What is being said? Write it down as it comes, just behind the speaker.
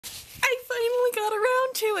got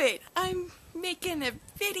around to it. I'm making a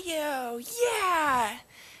video, yeah!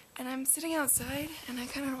 And I'm sitting outside, and I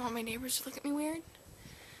kind of don't want my neighbors to look at me weird.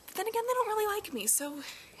 But then again, they don't really like me, so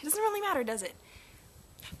it doesn't really matter, does it?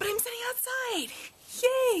 But I'm sitting outside!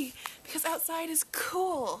 Yay! Because outside is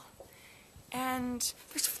cool. And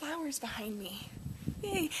there's flowers behind me.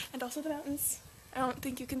 Yay! And also the mountains. I don't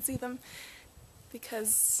think you can see them,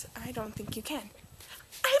 because I don't think you can.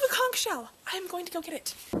 I have a conch shell! I'm going to go get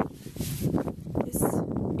it. This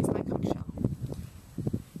is my conch shell.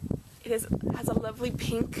 It has a lovely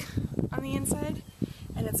pink on the inside,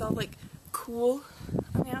 and it's all like cool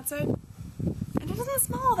on the outside. And it doesn't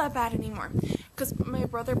smell all that bad anymore, because my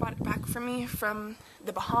brother bought it back for me from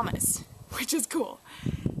the Bahamas, which is cool.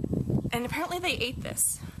 And apparently they ate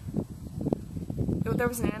this. There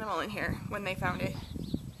was an animal in here when they found it,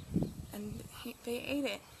 and they ate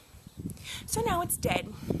it. So now it's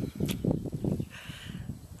dead.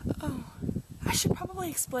 Oh, I should probably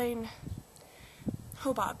explain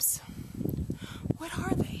hobobs. What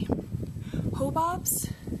are they? Hobobs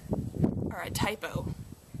are a typo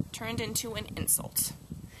turned into an insult.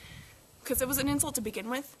 Because it was an insult to begin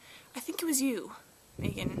with. I think it was you,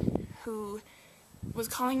 Megan, who was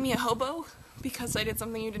calling me a hobo because I did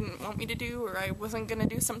something you didn't want me to do, or I wasn't gonna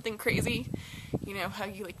do something crazy. You know how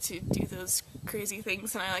you like to do those crazy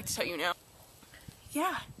things and I like to tell you no.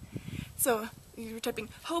 Yeah. So you were typing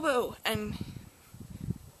hobo and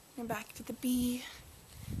back to the B.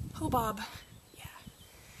 Hobob.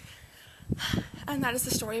 Yeah. And that is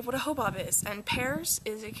the story of what a hobob is. And pears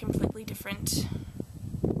is a completely different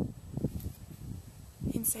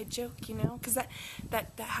inside joke, you know? Because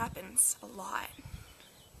that happens a lot.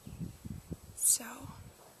 So,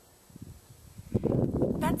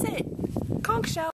 that's it. Conch shell.